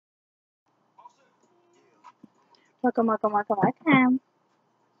Welcome, welcome, welcome, welcome.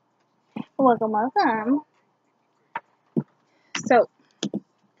 Welcome, welcome. So,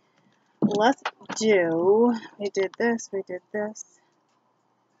 let's do, we did this.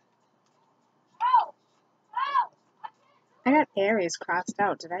 I got Aries crossed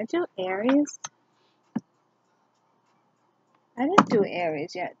out. Did I do Aries? I didn't do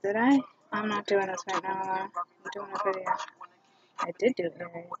Aries yet, did I? I'm not doing this right now. I'm doing a video. I did do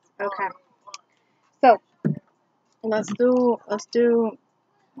Aries. Okay. So, let's do, I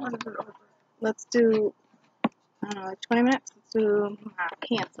don't know, like 20 minutes. Let's do my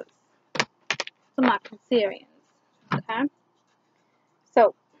Cancers. So my Cancerians. Okay?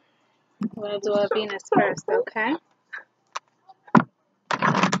 So, we'll do our Venus first, okay?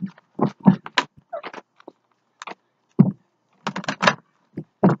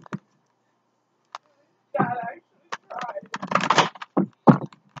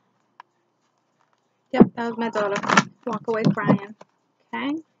 Yep, that was my daughter. Walk away crying.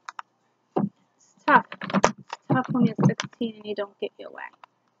 Okay? It's tough. It's tough when you're 16 and you don't get your way.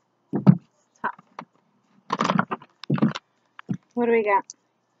 It's tough. What do we got?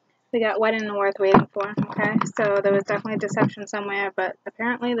 We got what in the worth waiting for. Okay? So there was definitely deception somewhere, but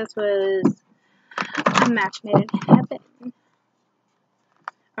apparently this was a match made in heaven.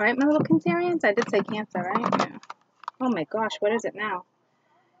 Alright, my little Cancerians? I did say Cancer, right? Yeah. Oh my gosh, what is it now?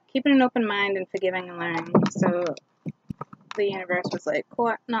 Keeping an open mind and forgiving and learning. So the universe was like,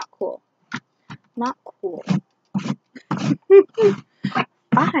 cool, not cool. Not cool.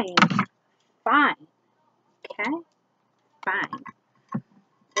 Fine. Fine. Okay? Fine.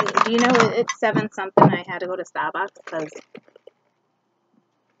 Do you know it's 7 something? I had to go to Starbucks because it's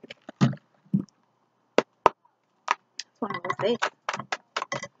one of those days.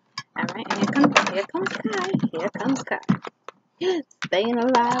 Alright, and here comes Kai. Here comes Kai. Staying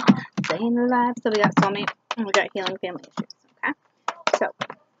alive. Staying alive. So we got soulmate and we got healing family issues. Okay? So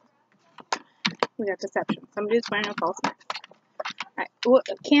we got deception. Somebody's wearing a false mask. Alright,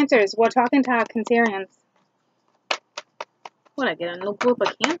 Cancers. We're talking to our Cancerians. What, I get a new group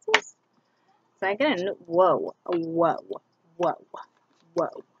of Cancers? So I get a new, whoa.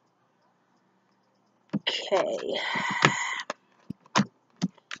 Okay.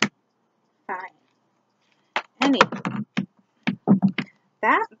 Fine. Anyway.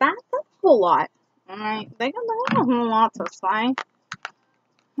 That's a whole lot. Alright, they got a whole lot to say.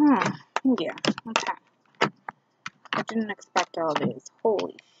 Yeah, okay. I didn't expect all these.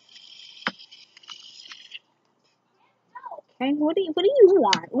 Holy. Okay, what do you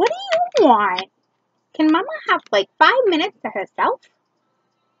want? What do you want? Can Mama have like 5 minutes to herself?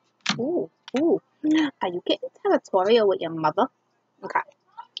 Ooh. Are you getting territorial with your mother? Okay.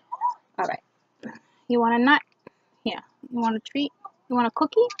 Alright. You want a nut? Here. You want a treat? You want a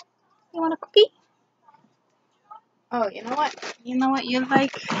cookie? You want a cookie? Oh, you know what? You know what you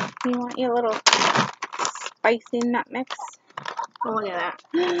like? You want your little spicy nut mix? Oh, look at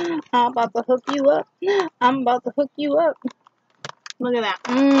that. I'm about to hook you up. I'm about to hook you up. Look at that.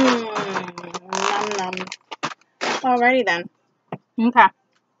 Nom nom. Alrighty then. Okay.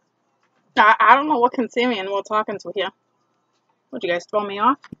 I don't know what Cancerian we're talking to here. Would you guys throw me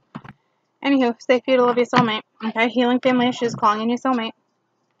off? Anywho, stay free to love your soulmate. Okay, healing family issues, calling in your soulmate.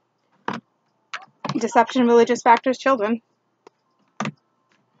 Deception, religious factors, children.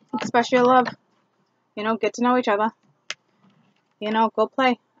 Express your love. You know, get to know each other. You know, go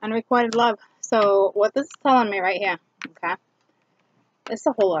play. Unrequited love. So, what this is telling me right here, okay, it's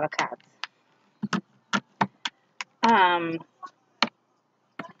a whole lot of cards.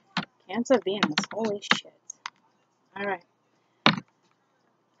 Cancer Venus. Holy shit. Alright.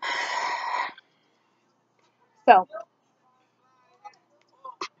 So,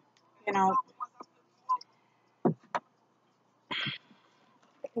 you know,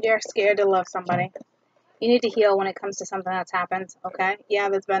 you're scared to love somebody. You need to heal when it comes to something that's happened, okay? Yeah,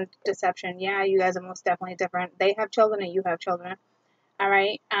 there's been deception. Yeah, you guys are most definitely different. They have children and you have children.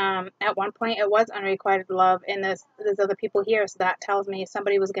 Alright? At one point it was unrequited love, and there's other people here, so that tells me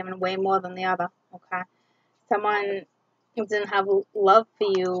somebody was given way more than the other, okay? Someone didn't have love for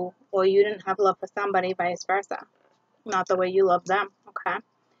you, or you didn't have love for somebody, vice versa. Not the way you love them, okay?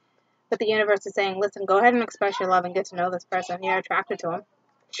 But the universe is saying, listen, go ahead and express your love and get to know this person. You're attracted to him.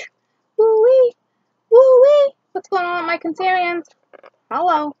 Woo-wee! Woo-wee! What's going on with my Cancerians?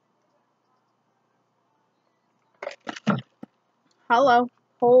 Hello. Hello.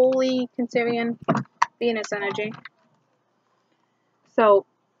 Holy Cancerian Venus energy. So,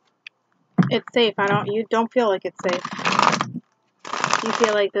 it's safe. You don't feel like it's safe. You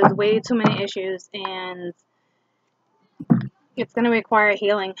feel like there's way too many issues, and it's going to require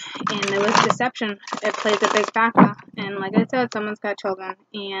healing. And there was deception. It plays a big factor. And like I said, someone's got children.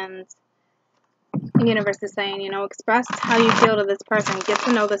 And the universe is saying, you know, express how you feel to this person. Get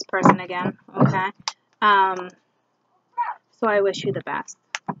to know this person again. Okay? So I wish you the best.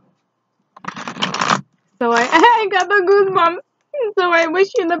 So I got the goosebumps. So I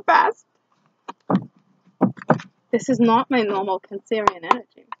wish you the best. This is not my normal Cancerian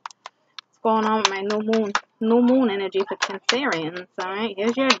energy. What's going on with my new moon? New moon energy for Cancerians. Alright,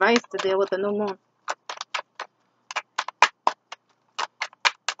 here's your advice to deal with the new moon.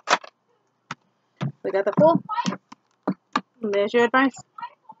 We got the Fool. There's your advice.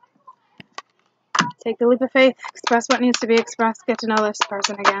 Take the leap of faith. Express what needs to be expressed. Get to know this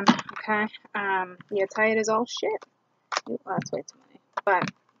person again. Okay? You're tired as all shit. Ooh, that's way too many. But,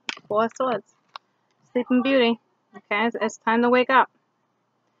 4 swords. Sleeping Beauty. Okay? It's time to wake up.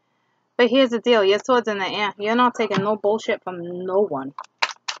 But here's the deal. Your sword's in the air. You're not taking no bullshit from no one.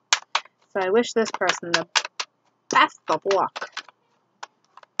 So I wish this person the best of luck.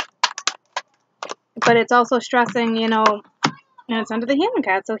 But it's also stressing, you know, and it's under the healing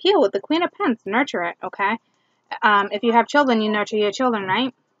card. So heal with the Queen of Pence. Nurture it, okay? If you have children, you nurture your children,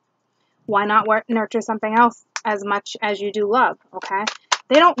 right? Why not nurture something else as much as you do love, okay?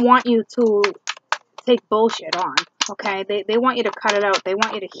 They don't want you to take bullshit on, okay? They want you to cut it out. They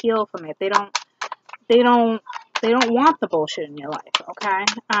want you to heal from it. They don't want the bullshit in your life, okay?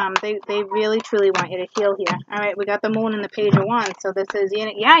 They really, truly want you to heal here. All right, we got the Moon and the Page of Wands. So this is,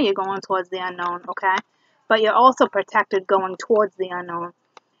 yeah, you're going towards the unknown, okay? But you're also protected going towards the unknown.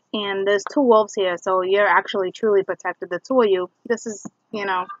 And there's 2 wolves here, so you're actually truly protected. The 2 of you, this is, you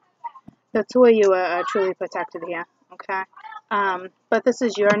know, the 2 of you are truly protected here, okay? But this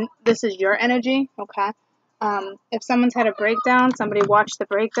is your energy, okay? If someone's had a breakdown, somebody watched the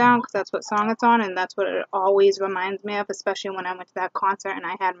breakdown, because that's what song it's on, and that's what it always reminds me of, especially when I went to that concert and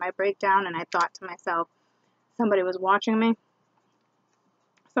I had my breakdown, and I thought to myself, somebody was watching me.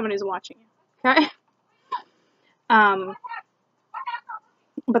 Somebody's watching you, okay?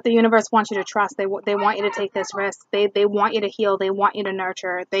 But the universe wants you to trust. They want you to take this risk. They want you to heal. They want you to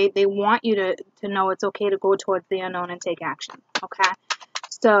nurture. They want you to know it's okay to go towards the unknown and take action, okay?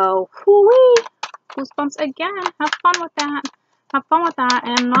 So, whoo-wee. Goosebumps again. Have fun with that. Have fun with that.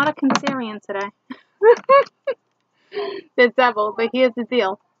 I am not a Cancerian today. The devil. But here's the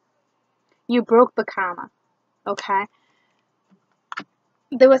deal. You broke the karma. Okay?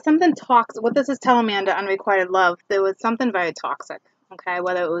 There was something toxic. What this is telling me under unrequited love, there was something very toxic. Okay?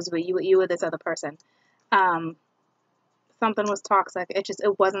 Whether it was with you or this other person. Something was toxic.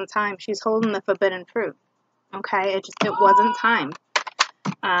 It wasn't time. She's holding the forbidden fruit. Okay? It wasn't time.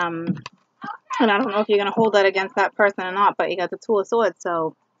 And I don't know if you're going to hold that against that person or not, but you got the 2 of Swords,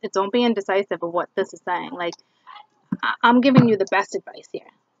 so don't be indecisive of what this is saying. Like, I'm giving you the best advice here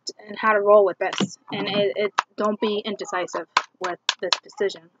and how to roll with this. And don't be indecisive with this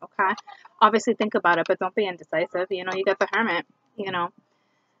decision, okay? Obviously think about it, but don't be indecisive. You know, you got the Hermit, you know.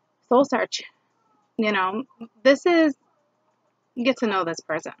 Soul search. You know, this is, get to know this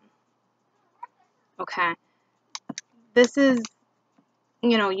person, okay? This is,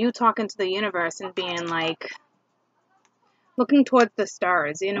 you know, you talking to the universe and being like, looking towards the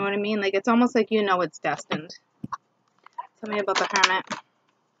stars, you know what I mean? Like, it's almost like you know it's destined. Tell me about the Hermit.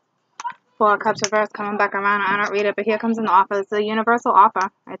 4 of Cups reverse coming back around. I don't read it, but here comes an offer. It's a universal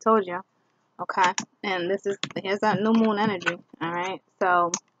offer. I told you. Okay? And here's that new moon energy. Alright?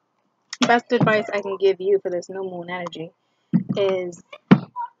 So, best advice I can give you for this new moon energy is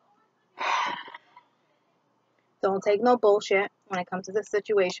don't take no bullshit when it comes to this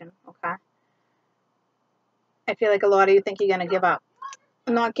situation. Okay? I feel like a lot of you think you're going to give up.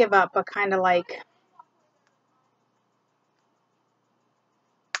 Not give up, but kind of like,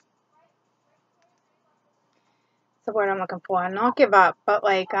 what's the word I'm looking for? Not give up, but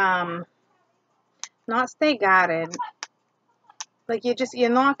like, not stay guarded. Like, you're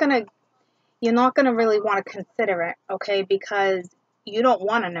not gonna really want to consider it, okay? Because you don't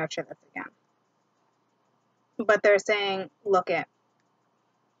want to nurture this again. But they're saying, look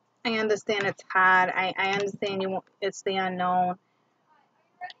I understand it's hard. I understand it's the unknown.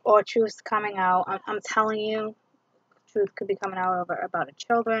 Or truth's coming out. I'm telling you, truth could be coming out about a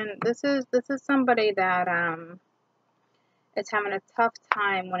children. This is somebody that is having a tough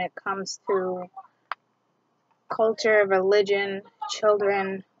time when it comes to culture, religion,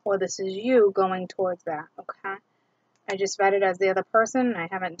 children, or this is you going towards that, okay? I just read it as the other person. I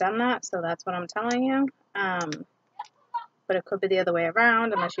haven't done that, so that's what I'm telling you. But it could be the other way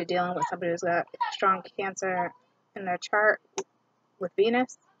around, unless you're dealing with somebody who's got strong Cancer in their chart with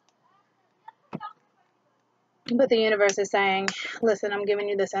Venus. But the universe is saying, listen, I'm giving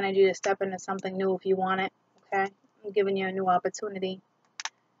you this energy to step into something new if you want it, okay? I'm giving you a new opportunity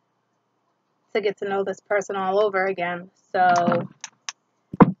to get to know this person all over again. So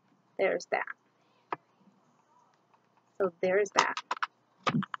there's that. So there's that.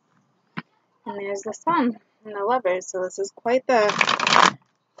 And there's the sun and the lovers. So this is quite the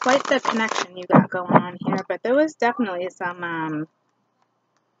connection you got going on here. But there was definitely some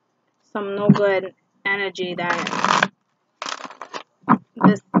no good energy that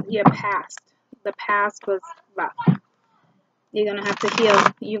your past. The past was rough. You're gonna have to heal.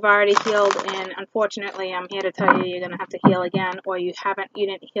 You've already healed, and unfortunately, I'm here to tell you, you're gonna have to heal again, or you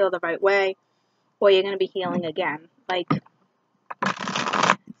didn't heal the right way, or you're gonna be healing again.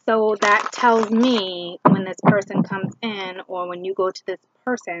 So that tells me when this person comes in, or when you go to this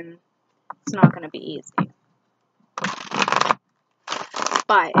person, it's not gonna be easy.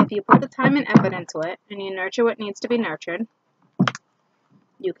 But if you put the time and effort into it, and you nurture what needs to be nurtured,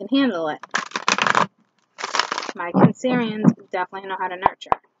 you can handle it. My Cancerians definitely know how to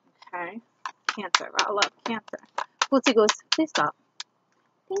nurture. Okay? Cancer, raw love, Cancer. Lucy goes, please stop.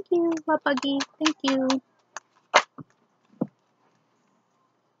 Thank you, love buggy. Thank you.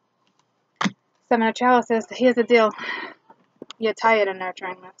 Seven of Chalices, here's the deal. You're tired of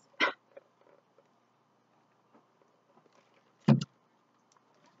nurturing this.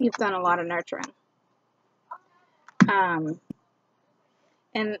 You've done a lot of nurturing.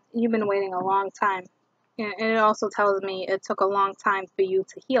 And you've been waiting a long time. And it also tells me it took a long time for you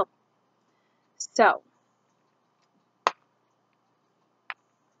to heal. So, it's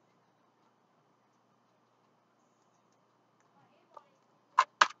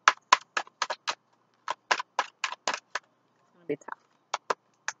going to be tough.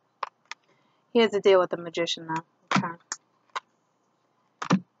 Here's the deal with the Magician now. Okay.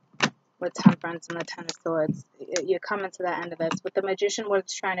 With Temperance and the Ten of Swords. You're coming to the end of this. With the Magician, what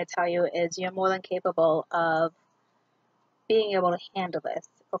it's trying to tell you is you're more than capable of being able to handle this.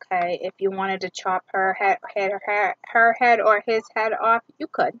 Okay, if you wanted to chop her head or his head off, you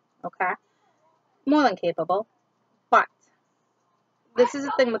could. Okay, more than capable. But this is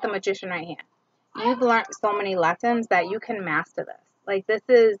the thing with the Magician right here. You've learned so many lessons that you can master this. Like, this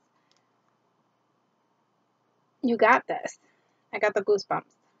is, you got this. I got the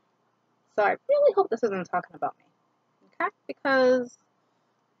goosebumps. So I really hope this isn't talking about me. Okay, because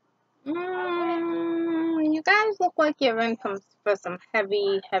you guys look like you're in for some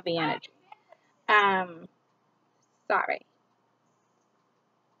heavy energy. Sorry.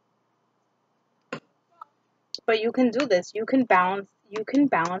 But you can do this. You can balance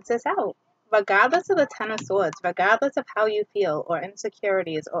this out. Regardless of the Ten of Swords, regardless of how you feel or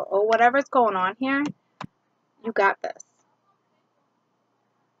insecurities or whatever's going on here, you got this.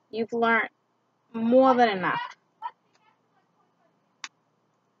 You've learned more than enough.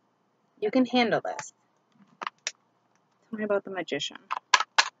 You can handle this. Tell me about the Magician.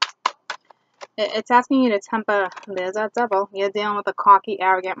 It's asking you to temper. There's that devil. You're dealing with a cocky,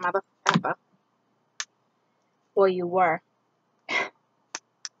 arrogant motherfucker. Or you were.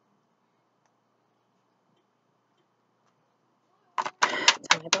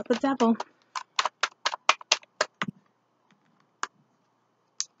 Tell me about the devil.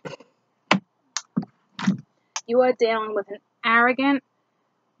 You are dealing with an arrogant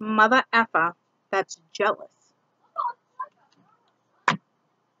mother effer that's jealous.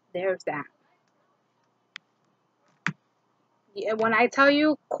 There's that. When I tell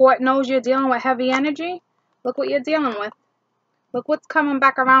you, court knows you're dealing with heavy energy, look what you're dealing with. Look what's coming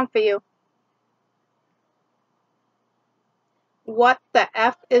back around for you. What the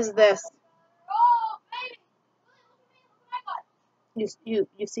F is this? You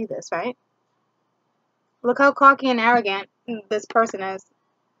see this, right? Look how cocky and arrogant this person is.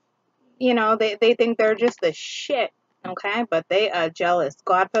 You know, they think they're just the shit, okay? But they are jealous.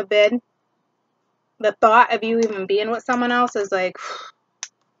 God forbid. The thought of you even being with someone else is like,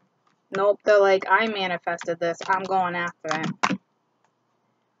 nope. They're like, I manifested this. I'm going after it.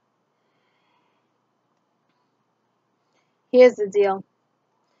 Here's the deal.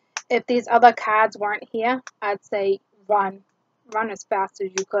 If these other cards weren't here, I'd say run. Run as fast as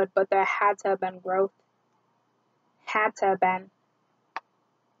you could, but there had to have been growth. Had to have been.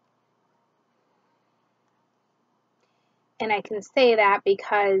 And I can say that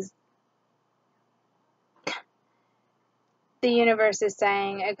because the universe is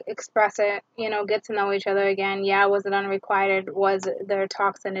saying, express it, get to know each other again. Yeah, was it unrequited? Was there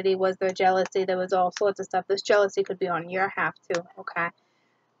toxicity? Was there jealousy? There was all sorts of stuff. This jealousy could be on your half too, okay?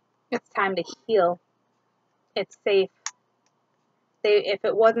 It's time to heal. It's safe. If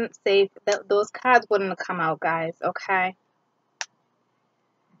it wasn't safe, those cards wouldn't have come out, guys, okay?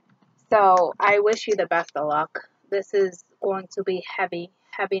 So I wish you the best of luck. This is going to be heavy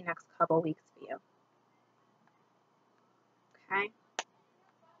next couple weeks for you. Okay?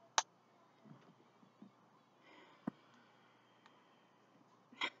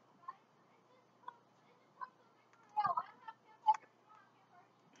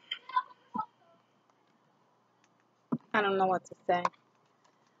 I don't know what to say.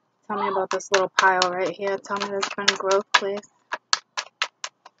 Tell me about this little pile right here. Tell me there's been growth, please.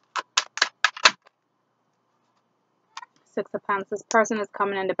 Six of Pentacles. This person is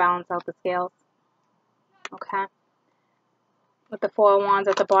coming in to balance out the scales. Okay? With the Four of Wands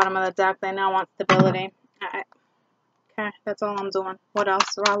at the bottom of the deck, they now want stability. Alright. Okay, that's all I'm doing. What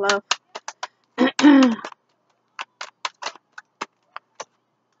else? Raw love.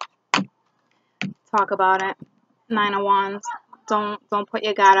 Talk about it. Nine of Wands. Don't put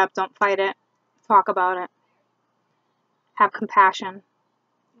your guard up. Don't fight it. Talk about it. Have compassion.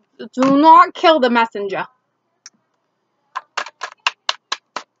 Do not kill the messenger.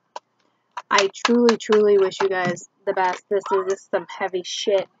 I truly, truly wish you guys the best. This is some heavy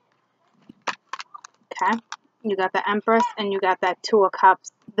shit. Okay? You got the Empress and you got that Two of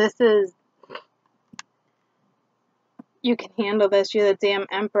Cups. This is... You can handle this. You're the damn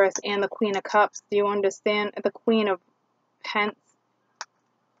Empress and the Queen of Cups. Do you understand? The Queen of Pence.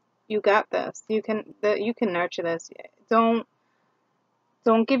 You got this. You can nurture this. Don't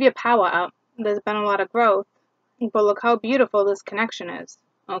give your power up. There's been a lot of growth. But look how beautiful this connection is.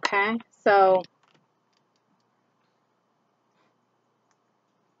 Okay? So...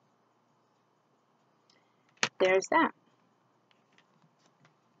 there's that.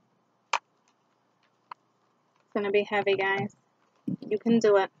 It's going to be heavy, guys. You can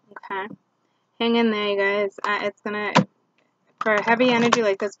do it. Okay? Hang in there, you guys. It's going to... For a heavy energy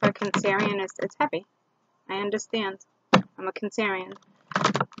like this, for a Cancerian, it's heavy. I understand. I'm a Cancerian.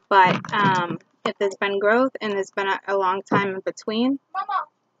 But if there's been growth and there's been a long time in between... Mama.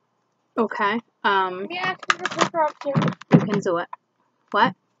 Okay. May I ask you to pick her up too? You can do it.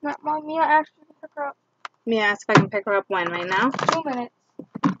 What? Mom, may I ask you to pick her up? May I ask if I can pick her up when? Right now? 2 minutes.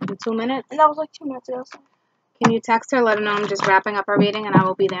 In 2 minutes? And that was like 2 minutes ago. So. Can you text her, let her know I'm just wrapping up our reading, and I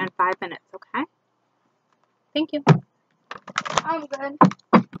will be there in 5 minutes, okay? Thank you. I'm good.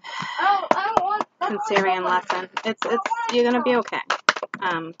 I don't want... Cancerian lesson. You're gonna be okay.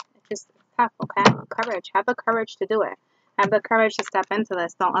 It's just tough, okay? Courage. Have the courage to do it. Have the courage to step into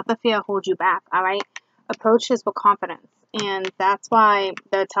this. Don't let the fear hold you back, alright? Approach this with confidence. And that's why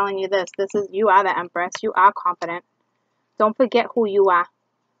they're telling you this. You are the Empress. You are confident. Don't forget who you are.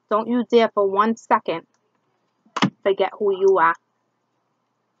 Don't you dare for 1 second forget who you are.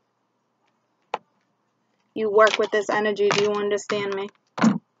 You work with this energy. Do you understand me?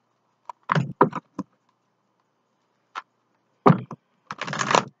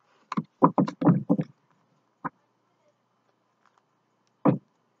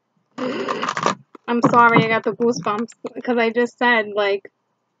 I'm sorry I got the goosebumps because I just said, like,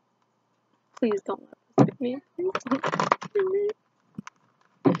 please don't let this be me. Please don't let this be me.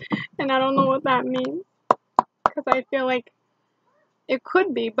 And I don't know what that means because I feel like it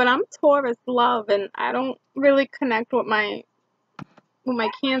could be, but I'm Taurus love and I don't really connect with my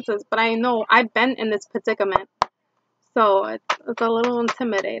Cancers, but I know I've been in this predicament, so it's a little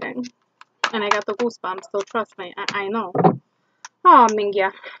intimidating. And I got the goosebumps, so trust me, I know. Oh,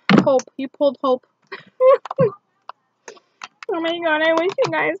 Mingya. Hope. You pulled hope. Oh my god, I wish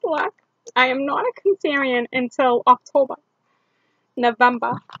you guys luck. I am not a Cancerian until October.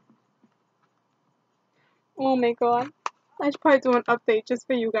 November. Oh my god. I should probably do an update just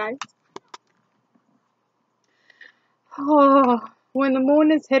for you guys. Oh, when the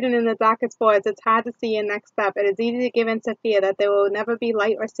moon is hidden in the darkest forest, it's hard to see your next step. It is easy to give in to fear that there will never be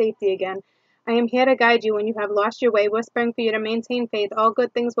light or safety again. I am here to guide you when you have lost your way, whispering for you to maintain faith. All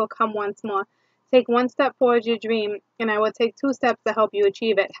good things will come once more. Take 1 step towards your dream, and I will take 2 steps to help you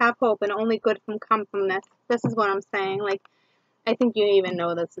achieve it. Have hope, and only good can come from this. This is what I'm saying. Like, I think you even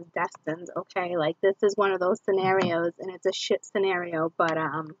know this is destined, okay? Like, this is one of those scenarios, and it's a shit scenario, but,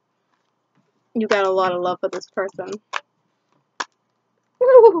 you got a lot of love for this person.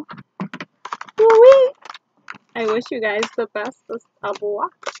 Woo! Woo-wee! I wish you guys the best of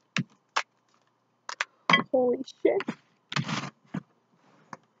luck. Holy shit.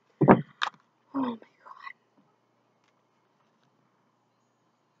 Oh my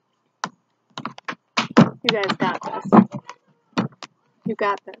god. You guys got this. You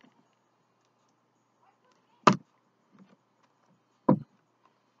got this.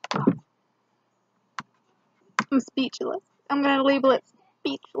 I'm speechless. I'm gonna label it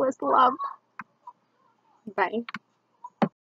speechless love. Bye.